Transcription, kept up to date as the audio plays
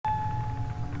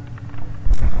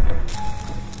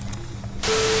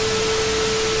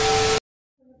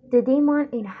The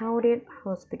demon-inhabited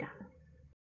hospital.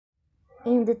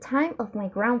 In the time of my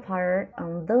grandfather,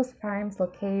 on those farms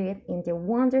located in the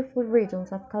wonderful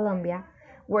regions of Colombia,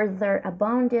 where there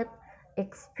abounded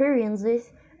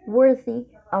experiences worthy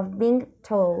of being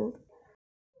told,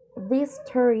 this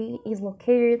story is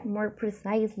located more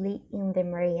precisely in the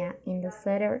Maria in the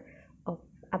center of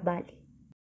a valley.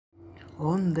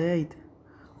 On date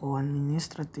of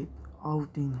administrative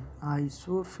outing, I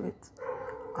suffered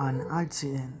an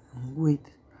accident with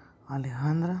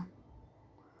Alejandra.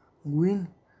 When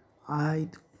I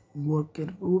woke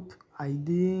up, I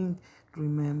didn't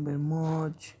remember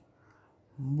much,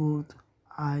 but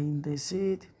I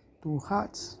decided to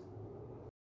hatch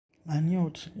a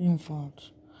new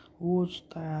infant was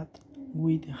that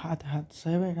we had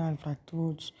several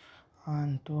fractures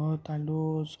and total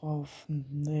loss of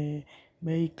the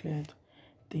vehicle.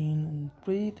 Then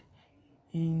treated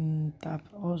in TAP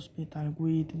hospital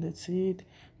with the seat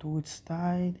to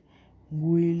start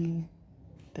will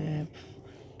the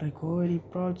recovery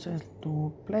process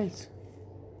took place.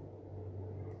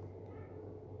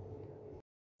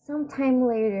 Some time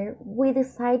later, we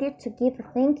decided to give a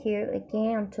thank you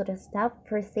again to the staff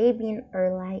for saving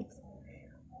our lives.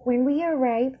 When we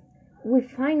arrived, we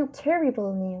find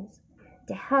terrible news.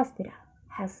 The hospital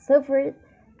has suffered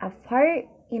a fire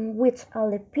in which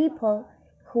all the people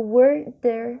who were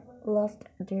there lost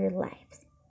their lives.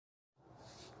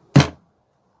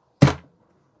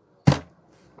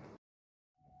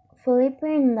 Felipe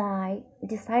and I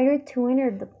decided to enter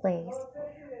the place,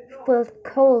 felt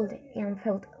cold and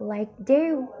felt like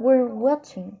they were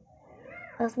watching.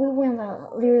 As we went a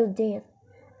little deep,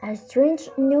 a strange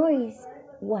noise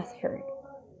was heard.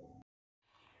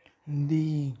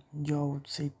 The judge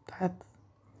said that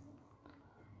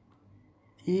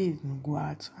it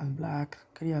was a black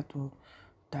creature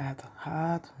that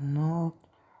had no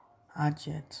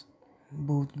agents,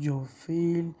 but you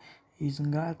feel his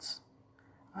guts.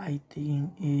 I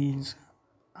think it's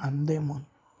a demon.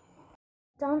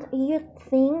 Don't you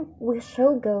think we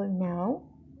should go now?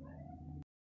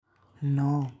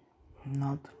 No,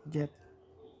 not yet.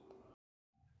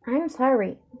 I'm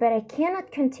sorry, but I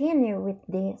cannot continue with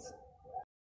this.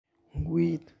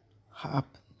 With have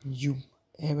you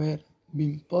ever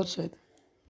been possessed?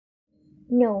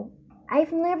 No,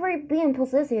 I've never been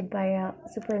possessed by a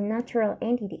supernatural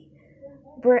entity,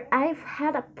 but I've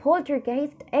had a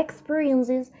poltergeist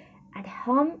experiences at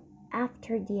home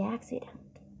after the accident.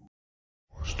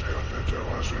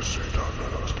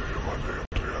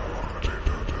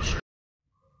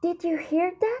 Did you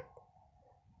hear that?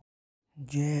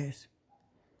 Yes,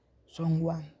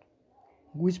 someone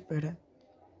whispered,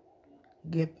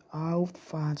 get out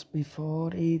fast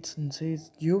before it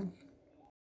sees you.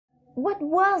 What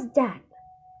was that?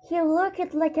 He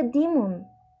looked like a demon.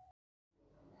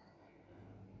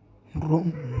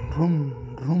 Run,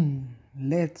 run, run,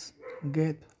 let's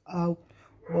get out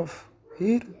of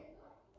here.